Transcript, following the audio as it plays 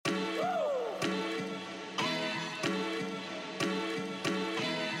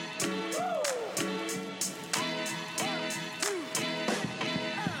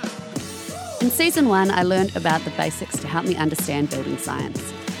Season 1, I learned about the basics to help me understand building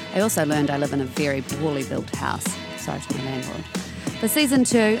science. I also learned I live in a very poorly built house. Sorry to my landlord. For Season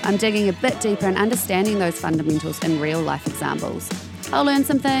 2, I'm digging a bit deeper and understanding those fundamentals in real-life examples. I'll learn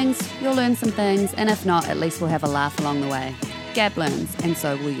some things, you'll learn some things, and if not, at least we'll have a laugh along the way. Gab learns, and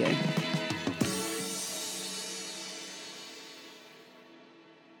so will you.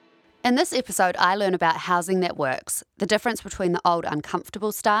 In this episode, I learn about housing that works, the difference between the old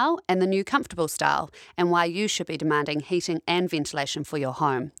uncomfortable style and the new comfortable style, and why you should be demanding heating and ventilation for your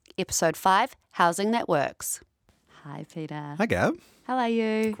home. Episode 5, Housing That Works. Hi, Peter. Hi, Gab. How are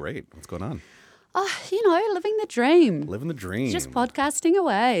you? Great. What's going on? Oh, living the dream. Living the dream. Just podcasting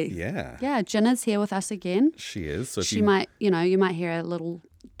away. Yeah. Yeah, Jenna's here with us again. She is. So She might, you might hear a little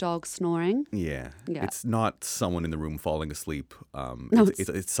dog snoring. Yeah. Yeah. It's not someone in the room falling asleep. No,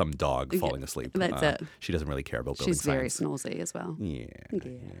 it's some dog falling asleep. That's it. She doesn't really care about building She's very science. snorsy as well. Yeah.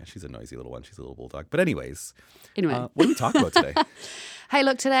 She's a noisy little one. She's a little bulldog. But anyways, Anyway. what do we talk about today? Hey,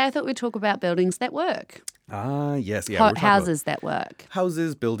 look, today I thought we'd talk about buildings that work. Yes. Yeah. we're talking Houses that work. about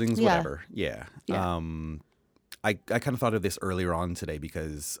houses, buildings, Yeah. whatever. Yeah. I kind of thought of this earlier on today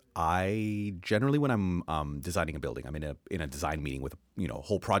because I generally, when I'm designing a building, I'm in a design meeting with a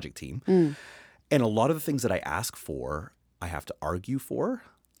whole project team, and a lot of the things that I ask for, I have to argue for,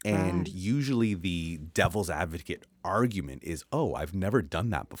 and usually the devil's advocate argument is, "Oh, I've never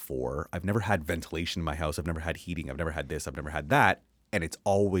done that before. I've never had ventilation in my house. I've never had heating. I've never had this. I've never had that, and it's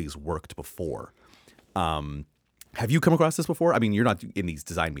always worked before." Have you come across this before? I mean, you're not in these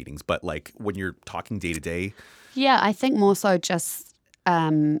design meetings, but like when you're talking day to day. Yeah, I think more so just,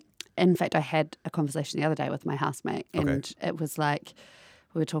 in fact, I had a conversation the other day with my housemate, and it was like,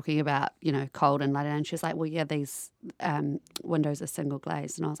 we were talking about, cold and light, and she was like, well, yeah, these windows are single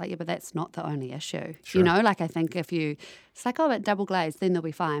glazed. And I was like, yeah, but that's not the only issue. Sure. I think it's like, oh, but double glazed, then they'll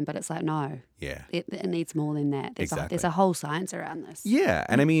be fine. But it's like, no. Yeah. It needs more than that. There's a whole science around this. Yeah.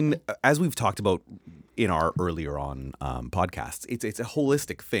 And I mean, as we've talked about in our earlier on podcasts, it's a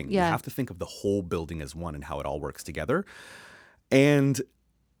holistic thing. Yeah. You have to think of the whole building as one and how it all works together. And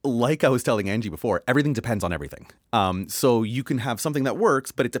like I was telling Angie before, everything depends on everything. So you can have something that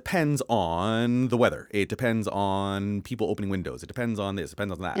works, but it depends on the weather. It depends on people opening windows. It depends on this. It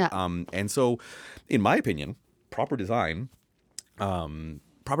depends on that. Yeah. And so, in my opinion, proper design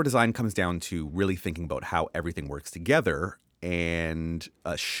comes down to really thinking about how everything works together. And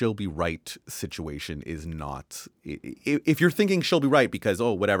a she'll be right situation is not. If you're thinking she'll be right because,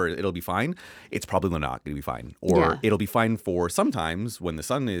 whatever, it'll be fine, it's probably not going to be fine. Or it'll be fine for sometimes when the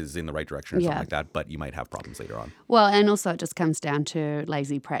sun is in the right direction or something like that, but you might have problems later on. Well, and also it just comes down to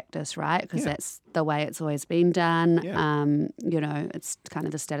lazy practice, right? Because that's the way it's always been done. Yeah. It's kind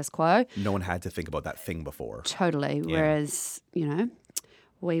of the status quo. No one had to think about that thing before. Totally. Yeah. Whereas,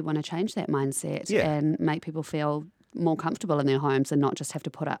 we want to change that mindset and make people feel more comfortable in their homes and not just have to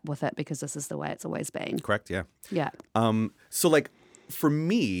put up with it because this is the way it's always been. Correct, yeah. Yeah. So like for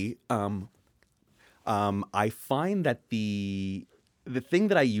me, I find that the thing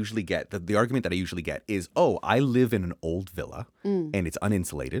that I usually get, the argument that I usually get is, I live in an old villa and it's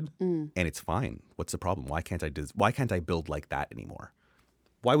uninsulated and it's fine. What's the problem? Why can't I build like that anymore?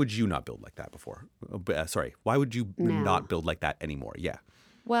 Why would you not build like that before? Why would you not build like that anymore? Yeah.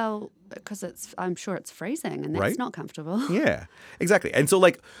 Well, because I'm sure it's freezing and that's Right? not comfortable. Yeah, exactly. And so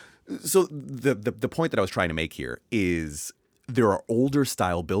the point that I was trying to make here is there are older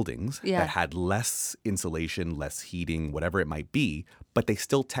style buildings that had less insulation, less heating, whatever it might be, but they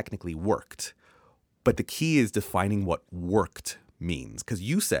still technically worked. But the key is defining what worked means. Because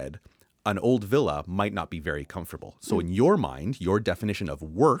you said an old villa might not be very comfortable. So in your mind, your definition of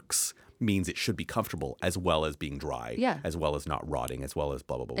works means it should be comfortable as well as being dry, as well as not rotting, as well as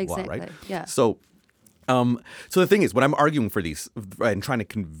blah, blah, blah, blah, right? Yeah. So the thing is, when I'm arguing for these and trying to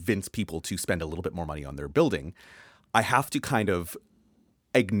convince people to spend a little bit more money on their building, I have to kind of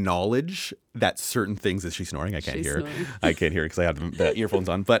acknowledge that certain things. Is she snoring? I can't hear. Snoring. I can't hear because I have the earphones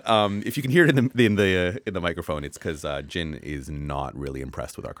on. But if you can hear it in the microphone, it's because Jin is not really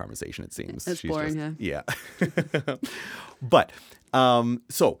impressed with our conversation. It seems It's boring, huh? Yeah. But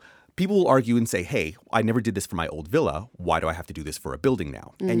so. People will argue and say, hey, I never did this for my old villa. Why do I have to do this for a building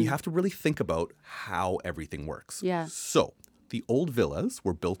now? And you have to really think about how everything works. Yeah. So the old villas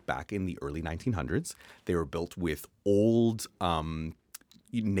were built back in the early 1900s. They were built with old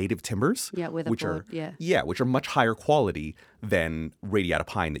native timbers, which are which are much higher quality than radiata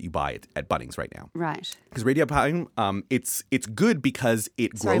pine that you buy at Bunnings right now. Right. Because radiata pine, it's good because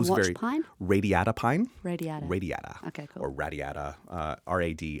it grows very pine? Radiata pine. Radiata. Okay, cool. Or radiata,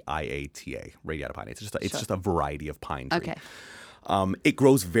 radiata, radiata pine. It's just a variety of pine tree. Okay. It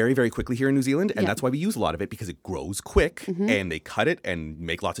grows very, very quickly here in New Zealand, and Yeah. that's why we use a lot of it, because it grows quick, and they cut it and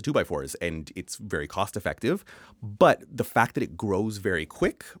make lots of 2x4s, and it's very cost effective. But the fact that it grows very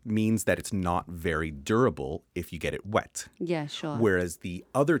quick means that it's not very durable if you get it wet. Yeah, sure. Whereas the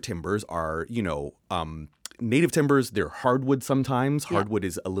other timbers are, native timbers, they're hardwood sometimes. Yeah. Hardwood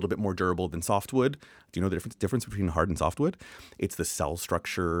is a little bit more durable than softwood. Do you know the difference between hard and softwood? It's the cell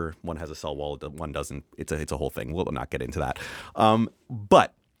structure. One has a cell wall, one doesn't. It's a whole thing. We'll not get into that.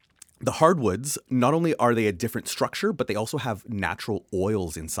 But the hardwoods, not only are they a different structure, but they also have natural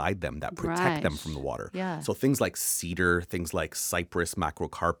oils inside them that protect them Right. from the water. Yeah. So things like cedar, things like cypress,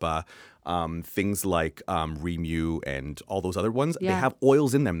 macrocarpa, things like remu, and all those other ones, they Yeah. have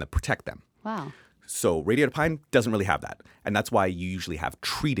oils in them that protect them. Wow. So radiata pine doesn't really have that. And that's why you usually have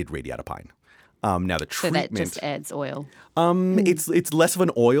treated radiata pine. Now the So treatment, that just adds oil. it's less of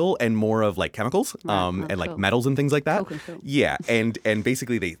an oil and more of like chemicals, Oh, and like cool. metals and things like that. Cool. Yeah, and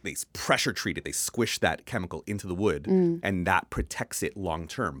basically they pressure treat it. They squish that chemical into the wood, and that protects it long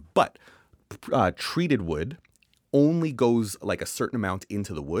term. But treated wood only goes like a certain amount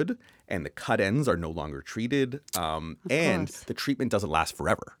into the wood, and the cut ends are no longer treated, and course. the treatment doesn't last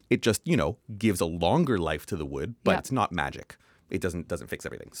forever. It just gives a longer life to the wood, but Yep. it's not magic. It doesn't fix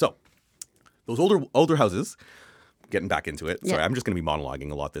everything. So those older houses, getting back into it. Sorry, Yeah. I'm just going to be monologuing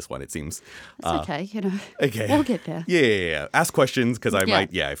a lot this one, it seems. It's okay, Okay. We'll get there. Yeah. Ask questions, because I Yeah.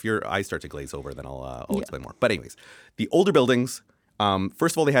 might. Yeah, if your eyes start to glaze over, then I'll explain more. But anyways, the older buildings.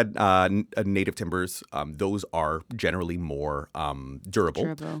 First of all, they had native timbers. Those are generally more durable.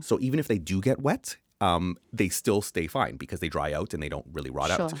 Durable. So even if they do get wet, they still stay fine because they dry out and they don't really rot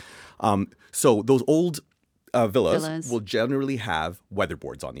out. Sure. So those old villas Villas. will generally have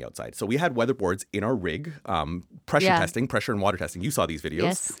weatherboards on the outside. So we had weatherboards in our rig, pressure Yeah. testing, pressure and water testing. You saw these videos.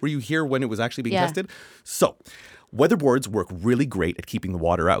 Yes. Were you here when it was actually being Yeah. tested? So weatherboards work really great at keeping the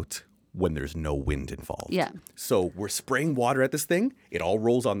water out when there's no wind involved. Yeah. So we're spraying water at this thing. It all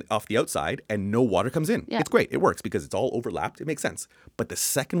rolls off the outside and no water comes in. Yeah. It's great. It works because it's all overlapped. It makes sense. But the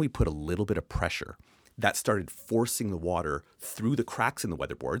second we put a little bit of pressure, that started forcing the water through the cracks in the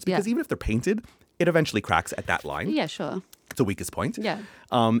weatherboards, because Yeah. even if they're painted, it eventually cracks at that line. Yeah, sure. It's the weakest point. Yeah.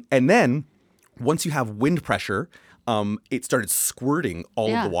 And then once you have wind pressure, it started squirting all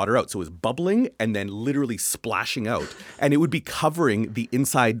of Yeah. the water out. So it was bubbling and then literally splashing out. And it would be covering the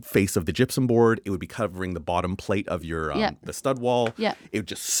inside face of the gypsum board. It would be covering the bottom plate of your Yeah. the stud wall. Yeah. It would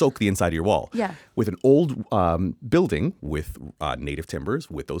just soak the inside of your wall. Yeah. With an old building with native timbers,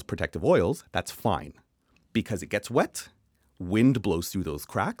 with those protective oils, that's fine. Because it gets wet, wind blows through those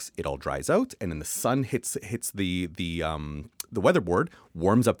cracks, it all dries out, and then the sun hits the weatherboard,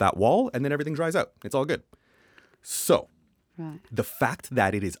 warms up that wall, and then everything dries out. It's all good. So Right. the fact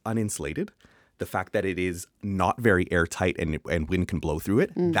that it is uninsulated, the fact that it is not very airtight and wind can blow through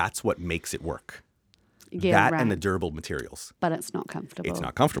it, that's what makes it work. Yeah, that right. and the durable materials. But it's not comfortable. It's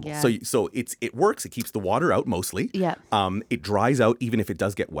not comfortable. Yeah. So it works. It keeps the water out mostly. Yeah. It dries out even if it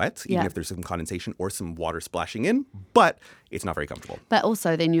does get wet, even Yeah. if there's some condensation or some water splashing in, but it's not very comfortable. But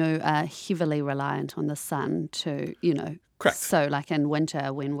also, then you are heavily reliant on the sun to, Correct. So, like in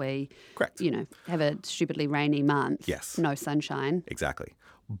winter when we, Correct. have a stupidly rainy month. Yes. No sunshine. Exactly.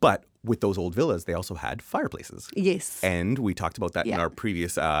 But with those old villas, they also had fireplaces. Yes. And we talked about that in Yeah. our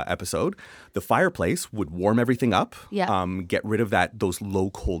previous episode. The fireplace would warm everything up, Yeah. get rid of those low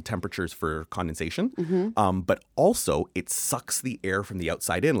cold temperatures for condensation. Mm-hmm. But also it sucks the air from the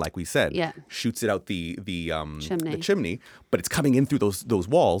outside in, like we said. Yeah. Shoots it out the Chimney. chimney, but it's coming in through those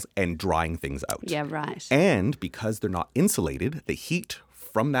walls and drying things out. Yeah, right. And because they're not insulated, the heat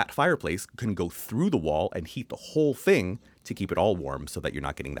from that fireplace can go through the wall and heat the whole thing to keep it all warm so that you're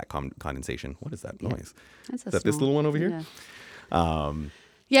not getting that condensation. What is that noise? That's Is that this little one over here? Yeah.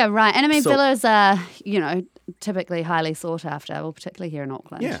 Yeah, right. And I mean, So- villas are, typically highly sought after, well, particularly here in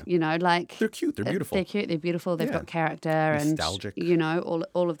Auckland. Yeah. Like They're cute. They're beautiful. They're cute. They're beautiful. They've Yeah. got character Nostalgic. and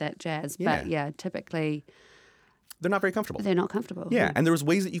all of that jazz. Yeah. But yeah, typically They're not very comfortable. they're not comfortable. Yeah, and there was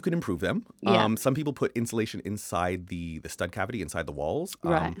ways that you could improve them. Yeah. Some people put insulation inside the stud cavity, inside the walls.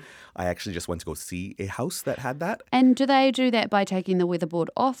 Right. I actually just went to go see a house that had that. And do they do that by taking the weatherboard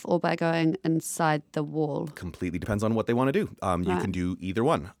off or by going inside the wall? Completely depends on what they want to do. You Right. can do either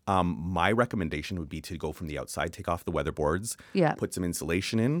one. My recommendation would be to go from the outside, take off the weatherboards, Yeah. put some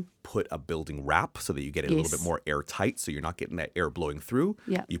insulation in, put a building wrap so that you get it a little Yes. bit more airtight so you're not getting that air blowing through.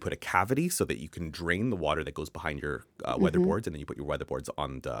 Yeah. You put a cavity so that you can drain the water that goes behind your weatherboards, and then you put your weatherboards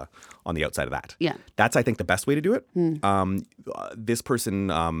on the outside of that. Yeah. That's, I think, the best way to do it. This person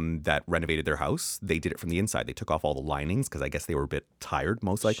that renovated their house, they did it from the inside. They took off all the linings because I guess they were a bit tired,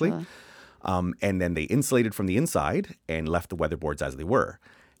 most likely. Sure. And then they insulated from the inside and left the weatherboards as they were.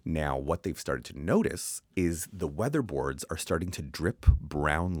 Now, what they've started to notice is the weatherboards are starting to drip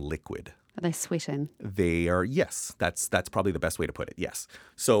brown liquid. Are they sweating? They are, yes. That's probably the best way to put it, yes.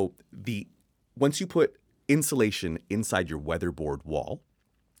 So once you put insulation inside your weatherboard wall,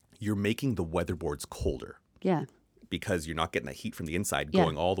 you're making the weatherboards colder. Yeah. Because you're not getting that heat from the inside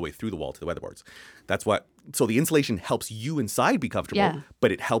going all the way through the wall to the weatherboards. So the insulation helps you inside be comfortable,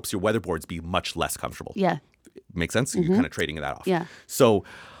 but it helps your weatherboards be much less comfortable. Yeah. Makes sense? You're kind of trading that off. Yeah. So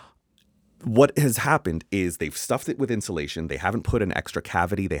what has happened is they've stuffed it with insulation. They haven't put an extra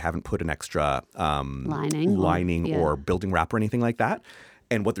cavity. They haven't put an extra lining or building wrap or anything like that.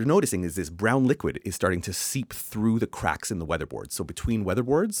 And what they're noticing is this brown liquid is starting to seep through the cracks in the weatherboards. So between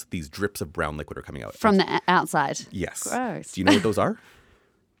weatherboards, these drips of brown liquid are coming out. From the outside? Yes. Gross. Do you know what those are?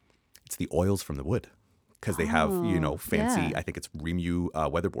 It's the oils from the wood. Because they have, fancy, I think it's Remu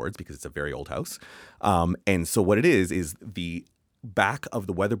weatherboards because it's a very old house. And so what it is the back of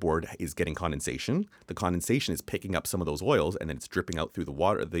the weatherboard is getting condensation. The condensation is picking up some of those oils and then it's dripping out through the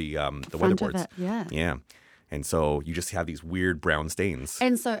water, the weatherboards. Yeah. And so you just have these weird brown stains.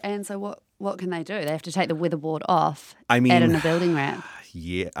 And so what can they do? They have to take the weatherboard off, add in a building wrap.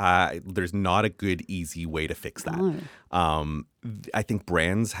 Yeah, there's not a good, easy way to fix that. No. I think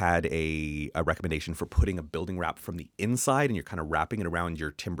brands had a recommendation for putting a building wrap from the inside and you're kind of wrapping it around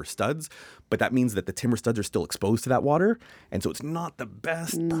your timber studs. But that means that the timber studs are still exposed to that water. And so it's not the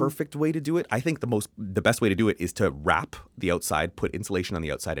best, perfect way to do it. I think the best way to do it is to wrap the outside, put insulation on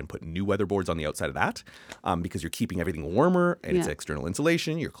the outside and put new weatherboards on the outside of that because you're keeping everything warmer and it's external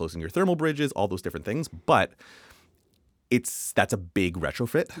insulation. You're closing your thermal bridges, all those different things. But that's a big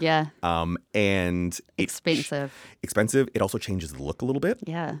retrofit. Yeah. And expensive. It also changes the look a little bit.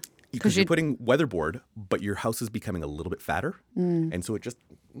 Yeah. Because you're putting weatherboard, but your house is becoming a little bit fatter. And so it just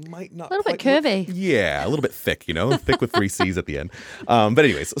might not a little bit curvy. Yeah, a little bit thick, thick with 3 C's at the end. But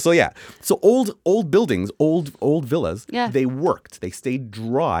anyways, so yeah. So old buildings, old villas, they worked. They stayed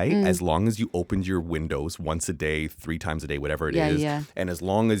dry as long as you opened your windows once a day, 3 times a day, whatever it is. Yeah. And as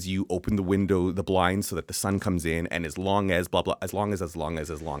long as you open the blinds so that the sun comes in, and as long as blah blah, as long as.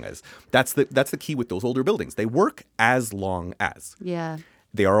 That's the key with those older buildings. They work as long as. Yeah.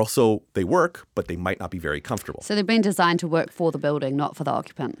 They work, but they might not be very comfortable. So they've been designed to work for the building, not for the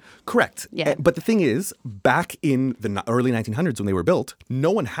occupant. Correct. Yeah. But the thing is, back in the early 1900s when they were built,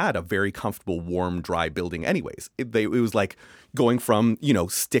 no one had a very comfortable, warm, dry building anyways. It was like going from,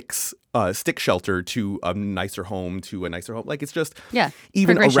 stick shelter to a nicer home to a nicer home. Like it's just,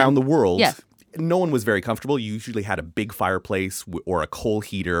 even around the world, no one was very comfortable. You usually had a big fireplace or a coal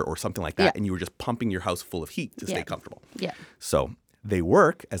heater or something like that, and you were just pumping your house full of heat to stay comfortable. Yeah. So they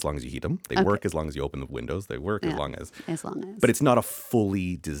work as long as you heat them. They work as long as you open the windows. They work as long as. But it's not a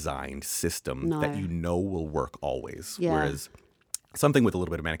fully designed system that will work always. Yeah. Whereas something with a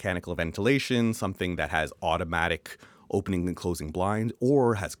little bit of mechanical ventilation, something that has automatic opening and closing blinds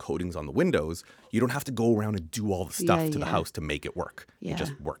or has coatings on the windows, you don't have to go around and do all the stuff to the house to make it work. Yeah. It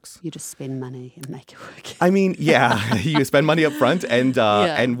just works. You just spend money and make it work. I mean, you spend money up front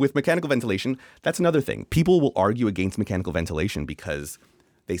and with mechanical ventilation, that's another thing. People will argue against mechanical ventilation because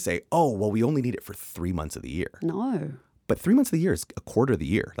they say, oh, well, we only need it for 3 months of the year. No. But 3 months of the year is a quarter of the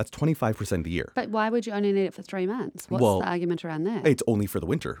year. That's 25% of the year. But why would you only need it for 3 months? What's the argument around that? It's only for the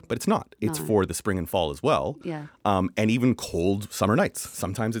winter, but it's not. It's for the spring and fall as well. Yeah. And even cold summer nights.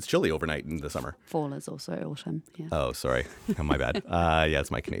 Sometimes it's chilly overnight in the summer. Fall is also autumn. Yeah. Oh, sorry. My bad.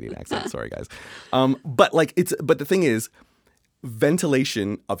 It's my Canadian accent. Sorry, guys. But the thing is,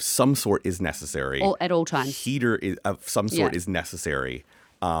 ventilation of some sort is necessary. At all times. Heater of some sort is necessary.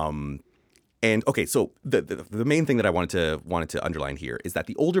 And okay, so the main thing that I wanted to underline here is that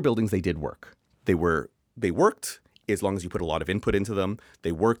the older buildings, they did work. They worked as long as you put a lot of input into them.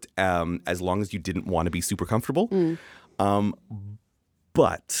 They worked as long as you didn't want to be super comfortable.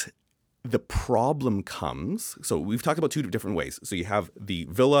 But the problem comes. So we've talked about 2 different ways. So you have the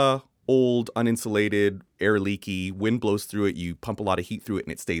villa, old, uninsulated, air leaky, wind blows through it. You pump a lot of heat through it,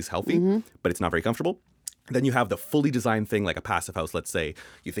 and it stays healthy, but it's not very comfortable. Then you have the fully designed thing like a passive house, let's say.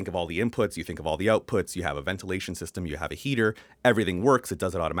 You think of all the inputs, you think of all the outputs, you have a ventilation system, you have a heater, everything works, it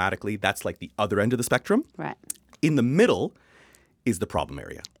does it automatically. That's like the other end of the spectrum. Right. In the middle is the problem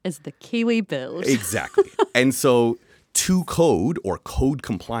area. Is the Kiwi build. Exactly. And so to code or code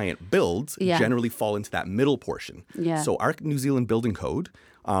compliant builds Yeah. generally fall into that middle portion. Yeah. So our New Zealand building code,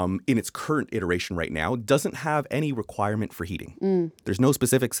 in its current iteration right now, doesn't have any requirement for heating. There's no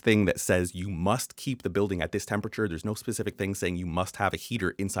specific thing that says you must keep the building at this temperature. There's no specific thing saying you must have a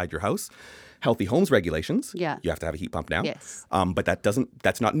heater inside your house. Healthy homes regulations, Yeah. you have to have a heat pump now. Yes. But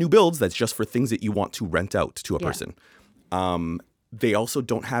that's not new builds. That's just for things that you want to rent out to a Yeah. person. They also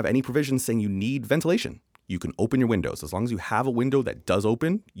don't have any provisions saying you need ventilation. You can open your windows. As long as you have a window that does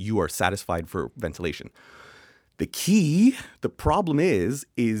open, you are satisfied for ventilation. The problem is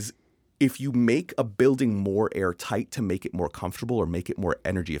if you make a building more airtight to make it more comfortable or make it more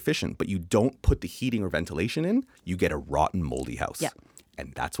energy efficient, but you don't put the heating or ventilation in, you get a rotten, moldy house. Yeah.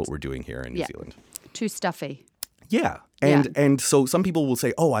 And that's what we're doing here in New Zealand. Too stuffy. Yeah. And so some people will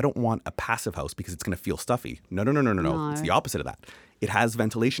say, oh, I don't want a passive house because it's going to feel stuffy. No. It's the opposite of that. It has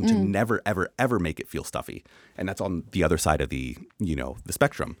ventilation to never, ever, ever make it feel stuffy. And that's on the other side of the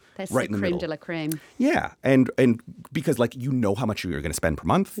spectrum. That's right the in the creme middle. de la creme. Yeah. And because you know how much you're going to spend per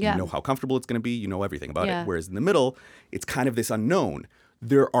month. Yeah. You know how comfortable it's going to be. You know everything about Yeah. it. Whereas in the middle, it's kind of this unknown.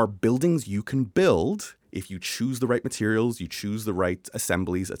 There are buildings you can build if you choose the right materials, you choose the right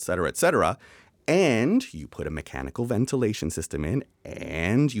assemblies, et cetera, and you put a mechanical ventilation system in,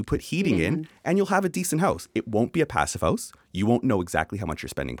 and you put heating in, and you'll have a decent house. It won't be a passive house. You won't know exactly how much you're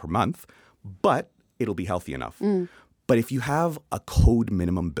spending per month, but it'll be healthy enough. But if you have a code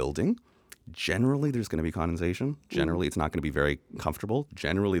minimum building, generally there's going to be condensation. Generally, it's not going to be very comfortable.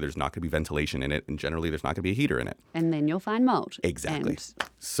 Generally, there's not going to be ventilation in it, and generally, there's not going to be a heater in it. And then you'll find mold. Exactly. And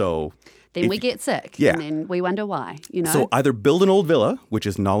So then we get sick. Yeah. And then we wonder why, So either build an old villa, which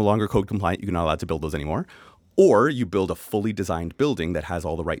is no longer code compliant, you're not allowed to build those anymore, or you build a fully designed building that has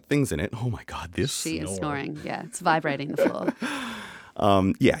all the right things in it. Oh my God, this She is snore. snoring. Yeah, it's vibrating the floor.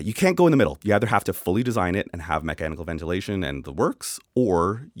 You can't go in the middle. You either have to fully design it and have mechanical ventilation and the works,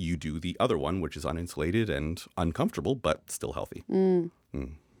 or you do the other one, which is uninsulated and uncomfortable, but still healthy.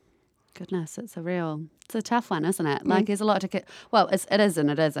 Goodness, it's a tough one, isn't it? Like there's a lot to, it is and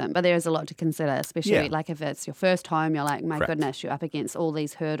it isn't, but there is a lot to consider, especially like if it's your first home, you're like, my Correct. goodness, you're up against all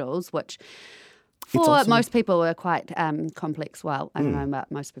these hurdles, which It's for also- most people are quite complex. Well, I don't know about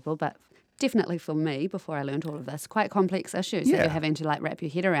most people, but definitely for me, before I learned all of this, quite complex issues that Yeah. you're having to wrap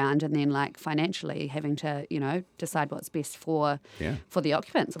your head around, and then financially having to, decide what's best for the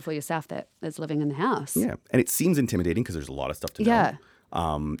occupants or for yourself that is living in the house. Yeah, and it seems intimidating because there's a lot of stuff to know. Yeah.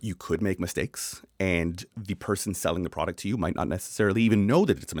 You could make mistakes, and the person selling the product to you might not necessarily even know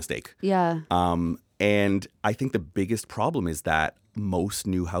that it's a mistake. Yeah. And I think the biggest problem is that most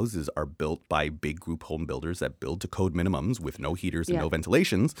new houses are built by big group home builders that build to code minimums with no heaters and Yeah. no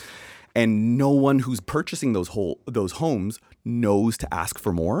ventilations. And no one who's purchasing those homes knows to ask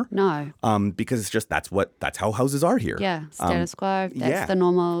for more. No. Because it's just that's how houses are here. Yeah, status quo. That's yeah. the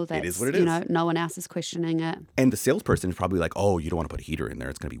normal. That's, is what it is. No one else is questioning it. And the salesperson is probably like, oh, you don't want to put a heater in there.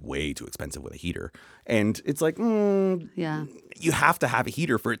 It's going to be way too expensive with a heater. And it's like, Yeah. you have to have a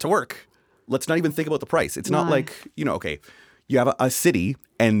heater for it to work. Let's not even think about the price. It's not No. like, okay, you have a city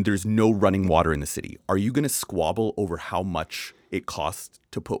and there's no running water in the city. Are you going to squabble over how much it costs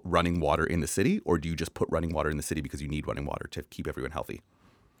to put running water in the city? Or do you just put running water in the city because you need running water to keep everyone healthy?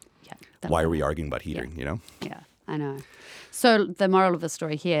 Yeah. Why are we arguing about heating, Yeah, I know. So the moral of the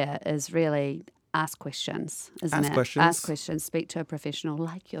story here is really ask questions, isn't Ask it? questions. Ask questions. Speak to a professional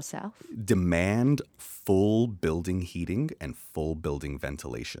like yourself. Demand full building heating and full building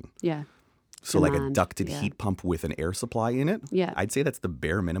ventilation. Yeah. So like a Demand, ducted yeah. heat pump with an air supply in it. Yeah. I'd say that's the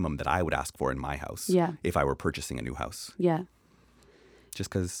bare minimum that I would ask for in my house. Yeah. If I were purchasing a new house. Yeah.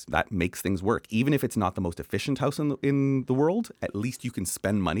 Just because that makes things work. Even if it's not the most efficient house in the world, at least you can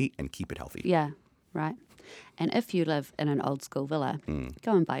spend money and keep it healthy. Yeah. Right. And if you live in an old school villa,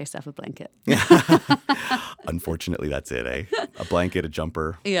 go and buy yourself a blanket. Unfortunately, that's it, eh? A blanket, a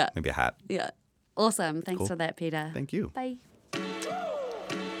jumper, Yeah. maybe a hat. Yeah. Awesome. Thanks Cool. for that, Peter. Thank you. Bye.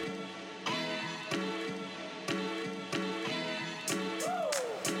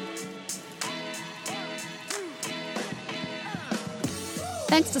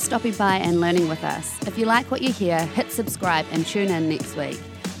 Thanks for stopping by and learning with us. If you like what you hear, hit subscribe and tune in next week.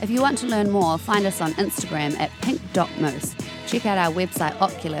 If you want to learn more, find us on Instagram at pink.moose. Check out our website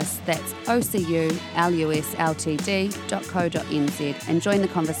Oculus, that's oculusLTD.co.nz, and join the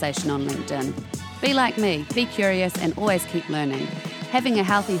conversation on LinkedIn. Be like me, be curious and always keep learning. Having a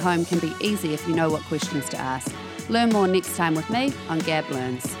healthy home can be easy if you know what questions to ask. Learn more next time with me on Gab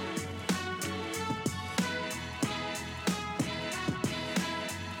Learns.